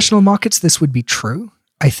 In traditional markets, this would be true.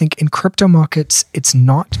 I think in crypto markets, it's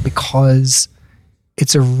not, because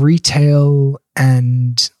it's a retail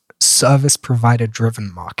and service provider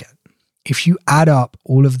driven market. If you add up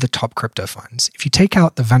all of the top crypto funds, if you take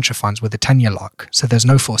out the venture funds with a 10-year lock, so there's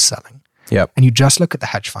no forced selling, and you just look at the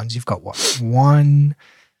hedge funds, you've got one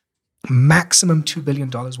maximum $2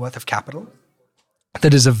 billion worth of capital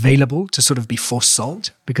that is available to sort of be forced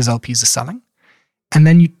sold because LPs are selling. And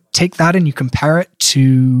then you take that and you compare it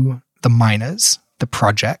to the miners, the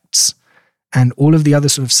projects, and all of the other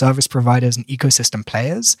sort of service providers and ecosystem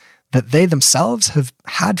players that they themselves have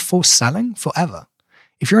had forced selling forever.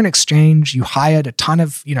 If you're an exchange, you hired a ton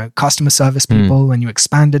of, customer service people and you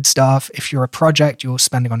expanded stuff. If you're a project, you're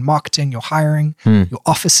spending on marketing, you're hiring, your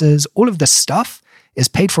offices, all of this stuff is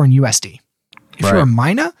paid for in USD. If you're a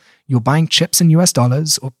miner, you're buying chips in US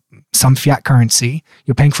dollars or some fiat currency.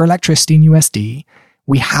 You're paying for electricity in USD.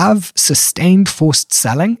 We have sustained forced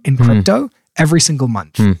selling in crypto every single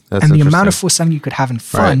month. And the amount of forced selling you could have in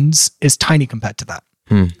funds is tiny compared to that.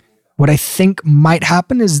 What I think might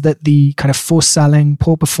happen is that the kind of forced selling,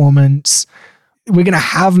 poor performance, we're going to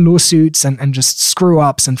have lawsuits and just screw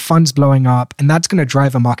ups and funds blowing up. And that's going to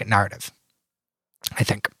drive a market narrative, I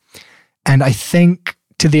think. And I think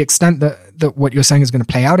to the extent that what you're saying is going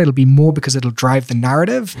to play out, it'll be more because it'll drive the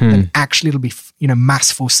narrative than actually it'll be,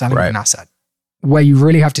 mass forced selling of an asset. Where you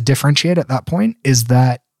really have to differentiate at that point is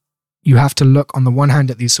that you have to look on the one hand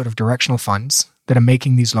at these sort of directional funds that are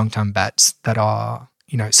making these long-term bets that are,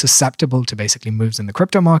 susceptible to basically moves in the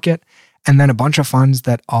crypto market. And then a bunch of funds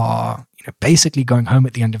that are, basically going home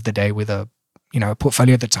at the end of the day with a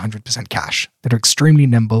portfolio that's 100% cash, that are extremely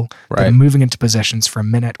nimble, that are moving into positions for a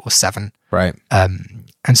minute or 7. And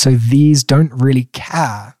so these don't really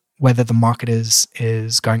care whether the market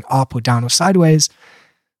is going up or down or sideways.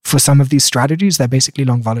 For some of these strategies, they're basically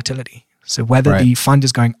long volatility. So whether the fund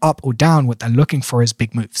is going up or down, what they're looking for is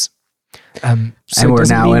big moves. So and we're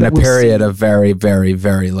now in a period of very, very,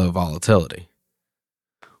 very low volatility.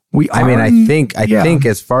 I think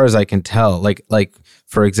as far as I can tell, like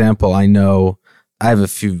for example, I know I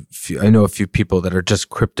have I know a few people that are just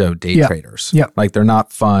crypto day traders. Yeah. Like they're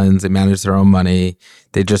not funds, they manage their own money,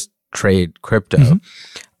 they just trade crypto.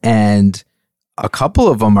 And a couple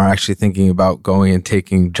of them are actually thinking about going and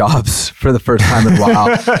taking jobs for the first time in a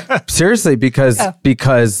while. Seriously, because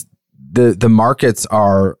the markets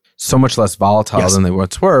are so much less volatile than they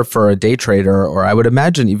once were for a day trader, or I would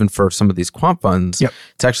imagine even for some of these quant funds,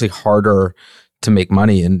 it's actually harder to make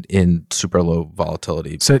money in super low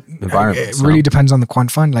volatility environments. It really depends on the quant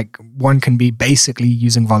fund. Like one can be basically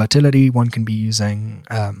using volatility, one can be using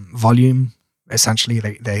volume. Essentially,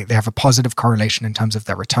 they have a positive correlation in terms of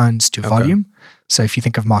their returns to volume. So if you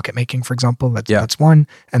think of market making, for example, that's one.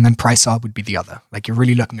 And then price arb would be the other. Like you're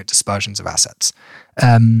really looking at dispersions of assets.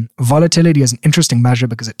 Volatility is an interesting measure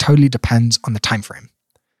because it totally depends on the time frame.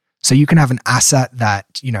 So you can have an asset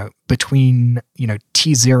that, between,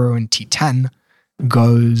 T0 and T10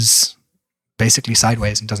 goes basically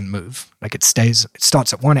sideways and doesn't move. Like it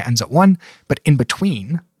starts at 1, it ends at 1. But in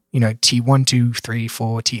between, T1, 2, 3,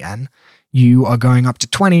 4, Tn, you are going up to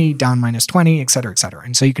 20, down minus 20, et cetera, et cetera.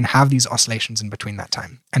 And so you can have these oscillations in between that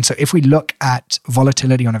time. And so if we look at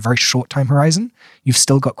volatility on a very short time horizon, you've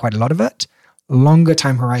still got quite a lot of it. Longer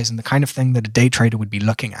time horizon, the kind of thing that a day trader would be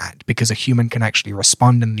looking at, because a human can actually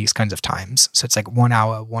respond in these kinds of times. So it's like 1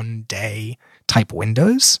 hour, 1 day type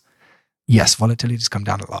windows. Yes, volatility has come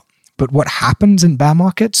down a lot. But what happens in bear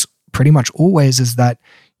markets pretty much always is that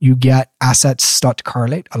you get assets start to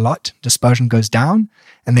correlate a lot, dispersion goes down,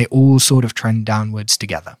 and they all sort of trend downwards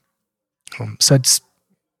together. So it's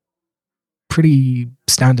pretty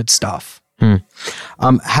standard stuff.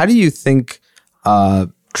 How do you think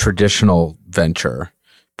traditional venture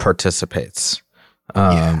participates,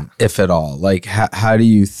 if at all? Like, how do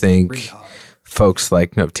you think folks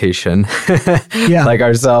like Notation, like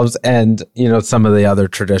ourselves, and some of the other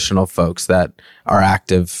traditional folks that are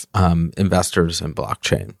active investors in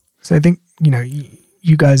blockchain? So I think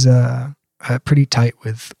you guys are pretty tight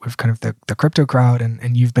with kind of the crypto crowd,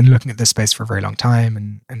 and you've been looking at this space for a very long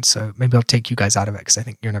time, and so maybe I'll take you guys out of it because I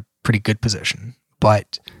think you're in a pretty good position.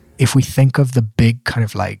 But if we think of the big kind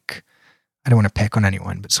of like, I don't want to pick on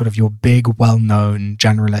anyone, but sort of your big, well-known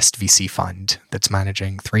generalist VC fund that's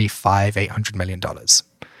managing $300, $500, $800 million.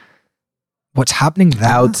 What's happening there?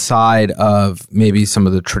 Outside of maybe some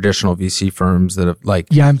of the traditional VC firms that have like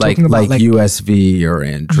USV or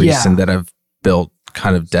Andreessen that have built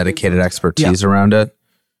kind of dedicated expertise around it.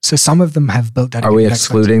 So some of them have built dedicated expertise.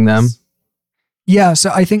 Are we excluding them? Yeah, so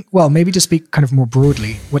I think, well, maybe to speak kind of more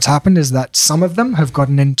broadly, what's happened is that some of them have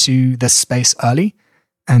gotten into this space early.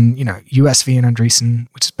 And, USV and Andreessen,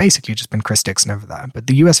 which has basically just been Chris Dixon over there, but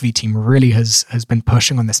the USV team really has been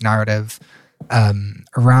pushing on this narrative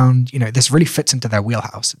around, this really fits into their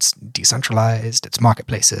wheelhouse. It's decentralized, it's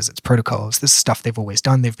marketplaces, it's protocols. This is stuff they've always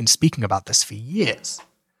done. They've been speaking about this for years.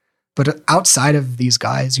 But outside of these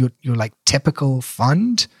guys, your like typical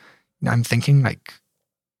fund, I'm thinking like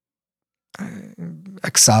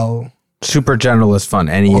Excel. Super generalist fund,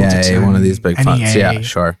 NEA, one of these big funds. Yeah,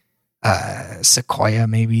 sure. Sequoia,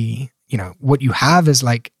 maybe. What you have is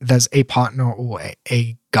like there's a partner or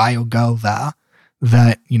a guy or girl there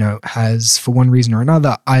that, has for one reason or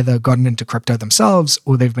another either gotten into crypto themselves,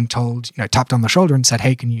 or they've been told, tapped on the shoulder and said,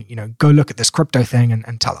 hey, can you, go look at this crypto thing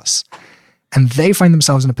and tell us. And they find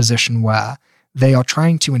themselves in a position where they are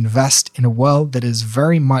trying to invest in a world that is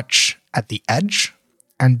very much at the edge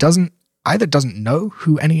and doesn't know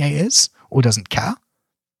who NEA is or doesn't care.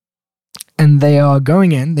 And they are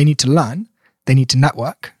going in, they need to learn, they need to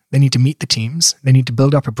network, they need to meet the teams, they need to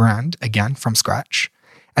build up a brand, again, from scratch.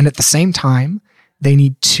 And at the same time, they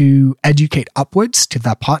need to educate upwards to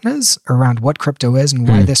their partners around what crypto is and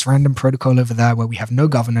why this random protocol over there where we have no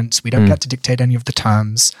governance, we don't get to dictate any of the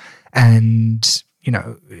terms. And,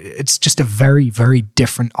 it's just a very, very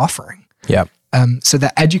different offering. Yeah. So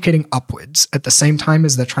they're educating upwards at the same time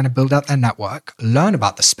as they're trying to build out their network, learn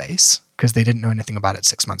about the space, because they didn't know anything about it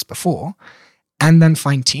 6 months before, and then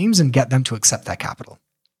find teams and get them to accept their capital.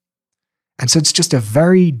 And so it's just a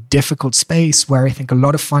very difficult space where I think a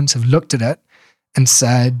lot of funds have looked at it and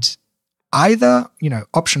said, either,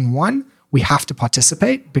 option one, we have to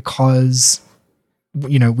participate because,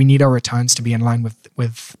 we need our returns to be in line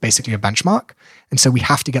with basically a benchmark. And so we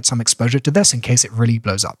have to get some exposure to this in case it really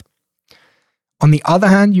blows up. On the other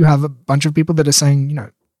hand, you have a bunch of people that are saying,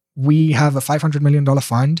 we have a $500 million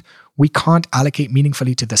fund. We can't allocate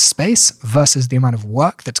meaningfully to this space versus the amount of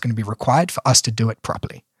work that's going to be required for us to do it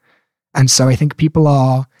properly. And so I think people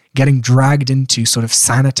are getting dragged into sort of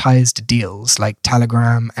sanitized deals like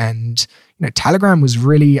Telegram. And, Telegram was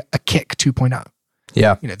really a Kick 2.0.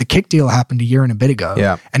 Yeah. The Kick deal happened a year and a bit ago.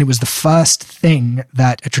 Yeah. And it was the first thing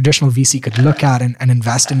that a traditional VC could look at and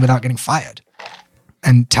invest in without getting fired.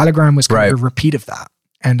 And Telegram was kind of a repeat of that.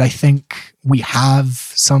 And I think we have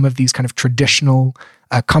some of these kind of traditional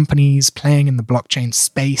companies playing in the blockchain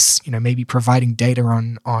space, maybe providing data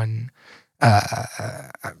on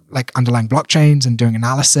like underlying blockchains and doing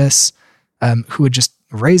analysis, who are just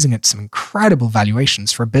raising at some incredible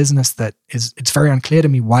valuations for a business that it's very unclear to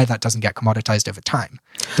me why that doesn't get commoditized over time.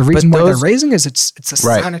 The reason why they're raising is it's a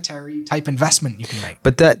sanitary type investment you can make.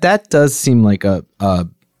 But that does seem like a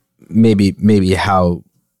maybe how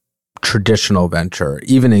traditional venture,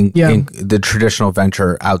 even in the traditional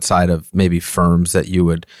venture outside of maybe firms that you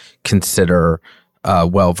would consider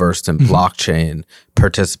well-versed in blockchain,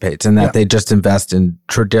 participates in that they just invest in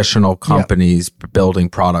traditional companies building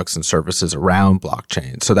products and services around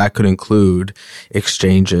blockchain. So that could include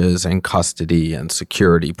exchanges and custody and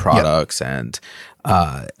security products and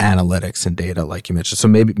analytics and data, like you mentioned. So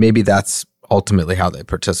maybe that's ultimately how they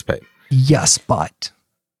participate. Yes, but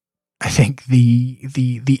I think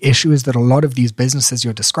the issue is that a lot of these businesses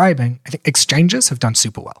you're describing, I think exchanges have done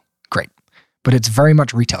super well. Great. But it's very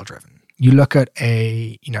much retail driven. You look at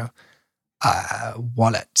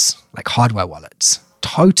wallets, like hardware wallets,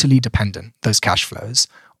 totally dependent, those cash flows,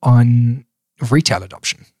 on retail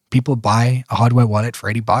adoption. People buy a hardware wallet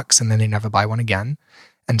for $80 and then they never buy one again.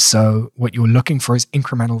 And so what you're looking for is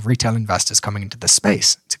incremental retail investors coming into the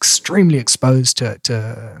space. It's extremely exposed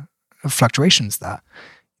to fluctuations there.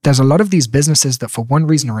 There's a lot of these businesses that for one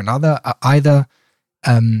reason or another are either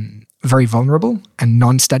very vulnerable and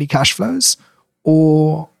non-steady cash flows,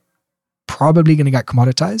 or probably going to get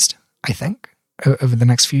commoditized, I think, over the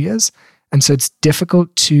next few years. And so it's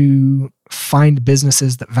difficult to find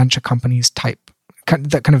businesses that venture companies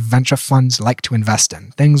that kind of venture funds like to invest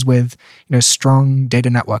in. Things with, strong data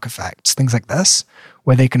network effects, things like this,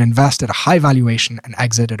 where they can invest at a high valuation and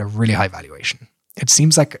exit at a really high valuation. It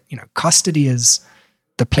seems like, custody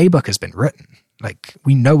the playbook has been written. Like,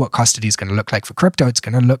 we know what custody is going to look like for crypto. It's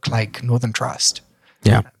going to look like Northern Trust.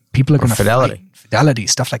 Yeah. People are going to Fidelity,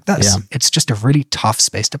 stuff like this. Yeah. It's just a really tough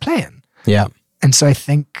space to play in. Yeah. And so I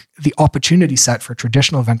think the opportunity set for a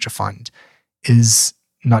traditional venture fund is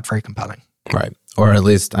not very compelling. Right. Or at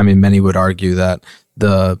least, many would argue that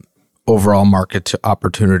the overall market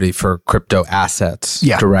opportunity for crypto assets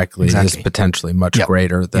directly is potentially much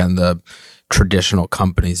greater than the traditional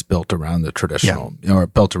companies built around the traditional or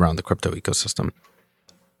built around the crypto ecosystem.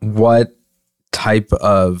 What type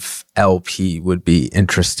of LP would be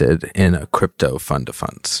interested in a crypto fund of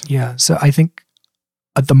funds? Yeah. So I think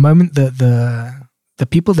at the moment, the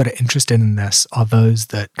people that are interested in this are those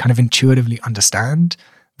that kind of intuitively understand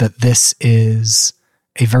that this is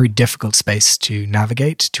a very difficult space to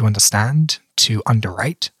navigate, to understand, to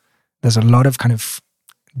underwrite. There's a lot of kind of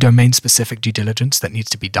domain-specific due diligence that needs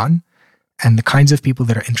to be done. And the kinds of people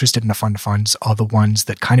that are interested in a fund of funds are the ones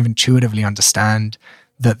that kind of intuitively understand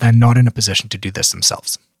that they're not in a position to do this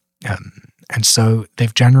themselves. And so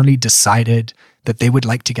they've generally decided that they would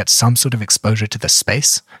like to get some sort of exposure to the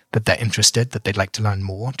space, that they're interested, that they'd like to learn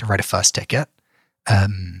more, to write a first ticket.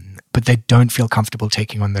 But they don't feel comfortable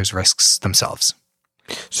taking on those risks themselves.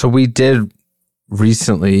 So we did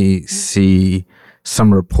recently see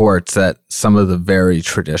some reports that some of the very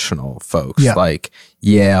traditional folks like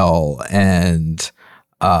Yale and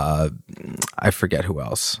I forget who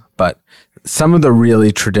else, but some of the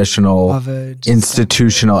really traditional Harvard,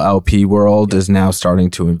 institutional LP world is now starting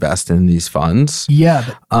to invest in these funds.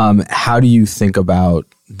 Yeah. How do you think about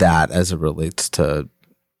that as it relates to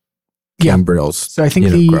Cambrils? So I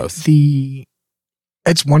think growth?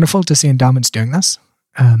 It's wonderful to see endowments doing this.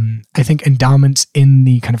 I think endowments in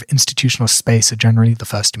the kind of institutional space are generally the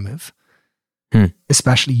first to move,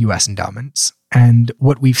 especially US endowments. And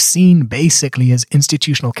what we've seen basically is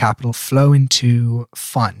institutional capital flow into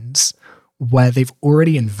funds where they've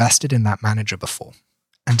already invested in that manager before.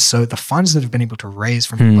 And so the funds that have been able to raise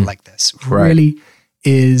from people like this really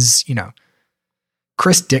is,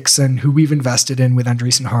 Chris Dixon, who we've invested in with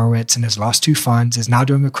Andreessen Horowitz in his last two funds, is now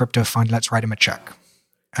doing a crypto fund. Let's write him a check.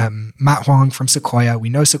 Matt Huang from Sequoia. We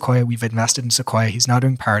know Sequoia. We've invested in Sequoia. He's now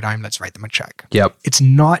doing Paradigm. Let's write them a check. Yep. It's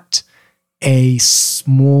not a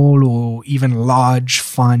small or even large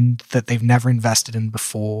fund that they've never invested in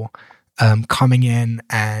before, coming in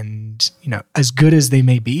and, as good as they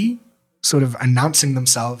may be, sort of announcing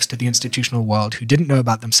themselves to the institutional world who didn't know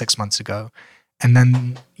about them 6 months ago, and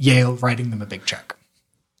then Yale writing them a big check.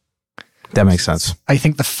 That makes sense. I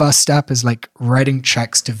think the first step is like writing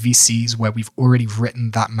checks to VCs where we've already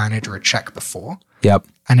written that manager a check before. Yep.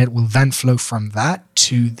 And it will then flow from that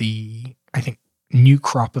to the, I think, new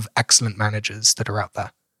crop of excellent managers that are out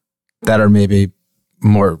there. That are maybe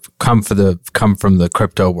more come from the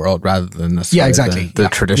crypto world rather than necessarily the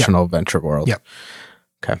traditional venture world. Yep.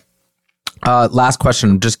 Okay. Last question.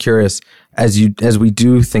 I'm just curious, as we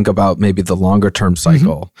do think about maybe the longer term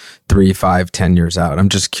cycle, 3, 5, 10 years out, I'm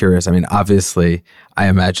just curious. I mean, obviously, I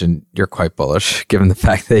imagine you're quite bullish given the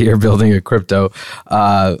fact that you're building a crypto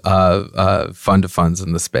fund of funds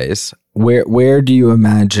in the space. Where do you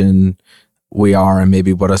imagine we are, and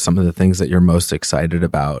maybe what are some of the things that you're most excited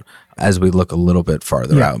about as we look a little bit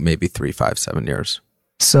farther out, maybe 3, 5, 7 years?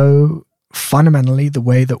 So fundamentally, the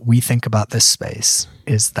way that we think about this space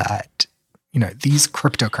is that, these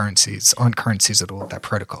cryptocurrencies aren't currencies at all, they're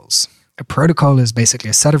protocols. A protocol is basically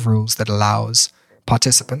a set of rules that allows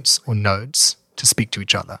participants or nodes to speak to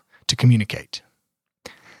each other, to communicate.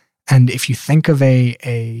 And if you think of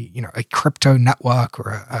a crypto network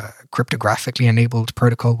or a cryptographically enabled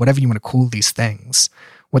protocol, whatever you want to call these things,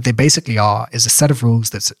 what they basically are is a set of rules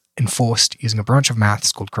that's enforced using a branch of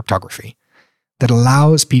maths called cryptography that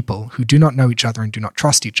allows people who do not know each other and do not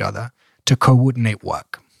trust each other to coordinate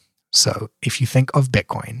work. So if you think of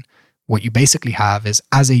Bitcoin, what you basically have is,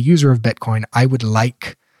 as a user of Bitcoin, I would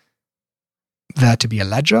like there to be a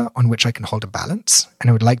ledger on which I can hold a balance, and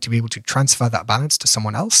I would like to be able to transfer that balance to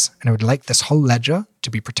someone else, and I would like this whole ledger to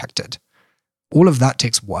be protected. All of that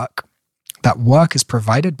takes work. That work is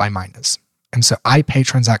provided by miners. And so I pay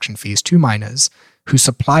transaction fees to miners who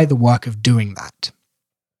supply the work of doing that.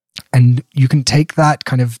 And you can take that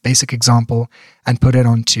kind of basic example and put it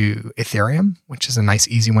onto Ethereum, which is a nice,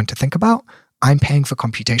 easy one to think about. I'm paying for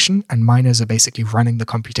computation, and miners are basically running the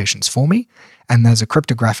computations for me. And there's a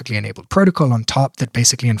cryptographically enabled protocol on top that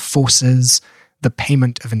basically enforces the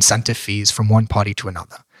payment of incentive fees from one party to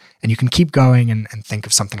another. And you can keep going and think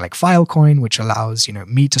of something like Filecoin, which allows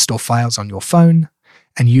me to store files on your phone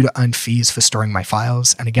and you to earn fees for storing my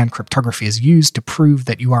files. And again, cryptography is used to prove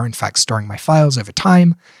that you are in fact storing my files over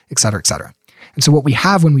time, et cetera, et cetera. And so what we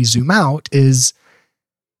have when we zoom out is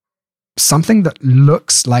something that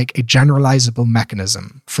looks like a generalizable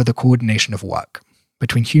mechanism for the coordination of work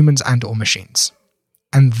between humans and or machines.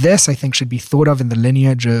 And this, I think, should be thought of in the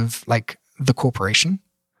lineage of like the corporation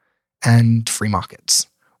and free markets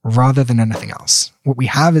rather than anything else. What we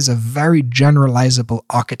have is a very generalizable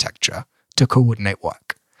architecture to coordinate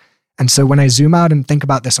work. And so when I zoom out and think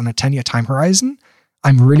about this on a 10-year time horizon,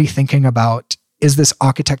 I'm really thinking about, is this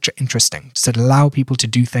architecture interesting? Does it allow people to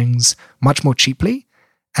do things much more cheaply?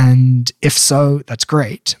 And if so, that's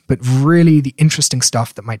great. But really the interesting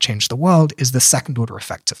stuff that might change the world is the second order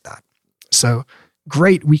effects of that. So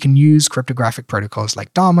great, we can use cryptographic protocols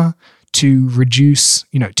like Dharma to reduce,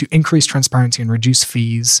 to increase transparency and reduce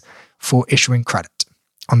fees for issuing credit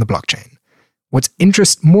on the blockchain. What's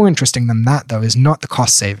more interesting than that, though, is not the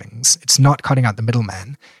cost savings. It's not cutting out the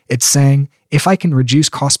middleman. It's saying, if I can reduce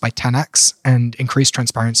costs by 10x and increase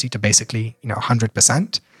transparency to basically,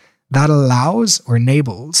 100%, that allows or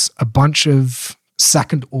enables a bunch of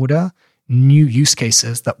second order new use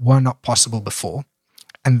cases that were not possible before.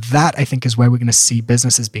 And that, I think, is where we're going to see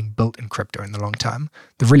businesses being built in crypto in the long term.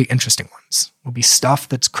 The really interesting ones will be stuff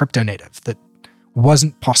that's crypto native, that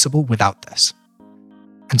wasn't possible without this.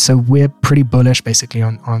 And so we're pretty bullish basically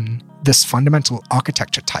on this fundamental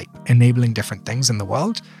architecture type, enabling different things in the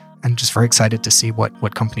world, and just very excited to see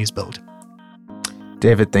what companies build.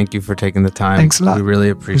 David, thank you for taking the time. Thanks a lot. We really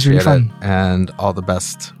appreciate it. Fun. And all the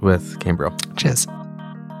best with Cambrio. Cheers.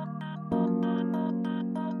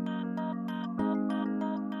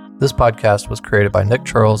 This podcast was created by Nick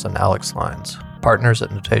Churls and Alex Lines, partners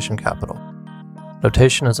at Notation Capital.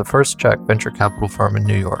 Notation is a first check venture capital firm in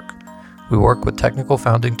New York. We work with technical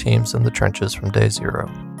founding teams in the trenches from day zero.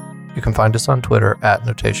 You can find us on Twitter at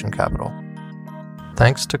Notation Capital.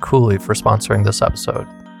 Thanks to Cooley for sponsoring this episode.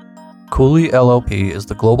 Cooley LLP is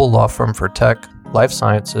the global law firm for tech, life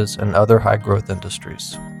sciences, and other high-growth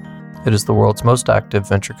industries. It is the world's most active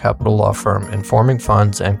venture capital law firm in forming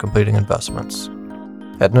funds and completing investments.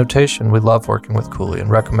 At Notation, we love working with Cooley and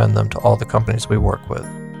recommend them to all the companies we work with.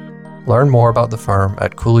 Learn more about the firm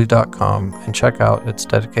at Cooley.com and check out its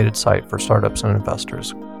dedicated site for startups and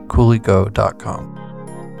investors,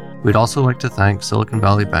 CooleyGo.com. We'd also like to thank Silicon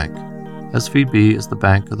Valley Bank. SVB is the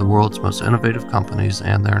bank of the world's most innovative companies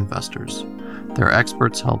and their investors. Their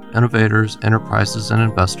experts help innovators, enterprises, and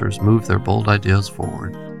investors move their bold ideas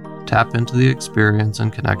forward. Tap into the experience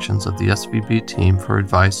and connections of the SVB team for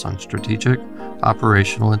advice on strategic,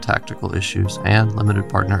 operational, and tactical issues and limited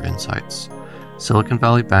partner insights. Silicon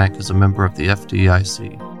Valley Bank is a member of the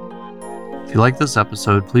FDIC. If you like this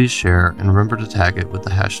episode, please share and remember to tag it with the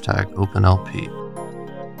hashtag OpenLP.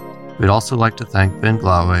 We'd also like to thank Ben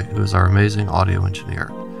Glawe, who is our amazing audio engineer.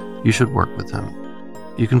 You should work with him.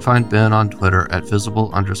 You can find Ben on Twitter at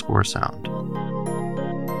visible_sound.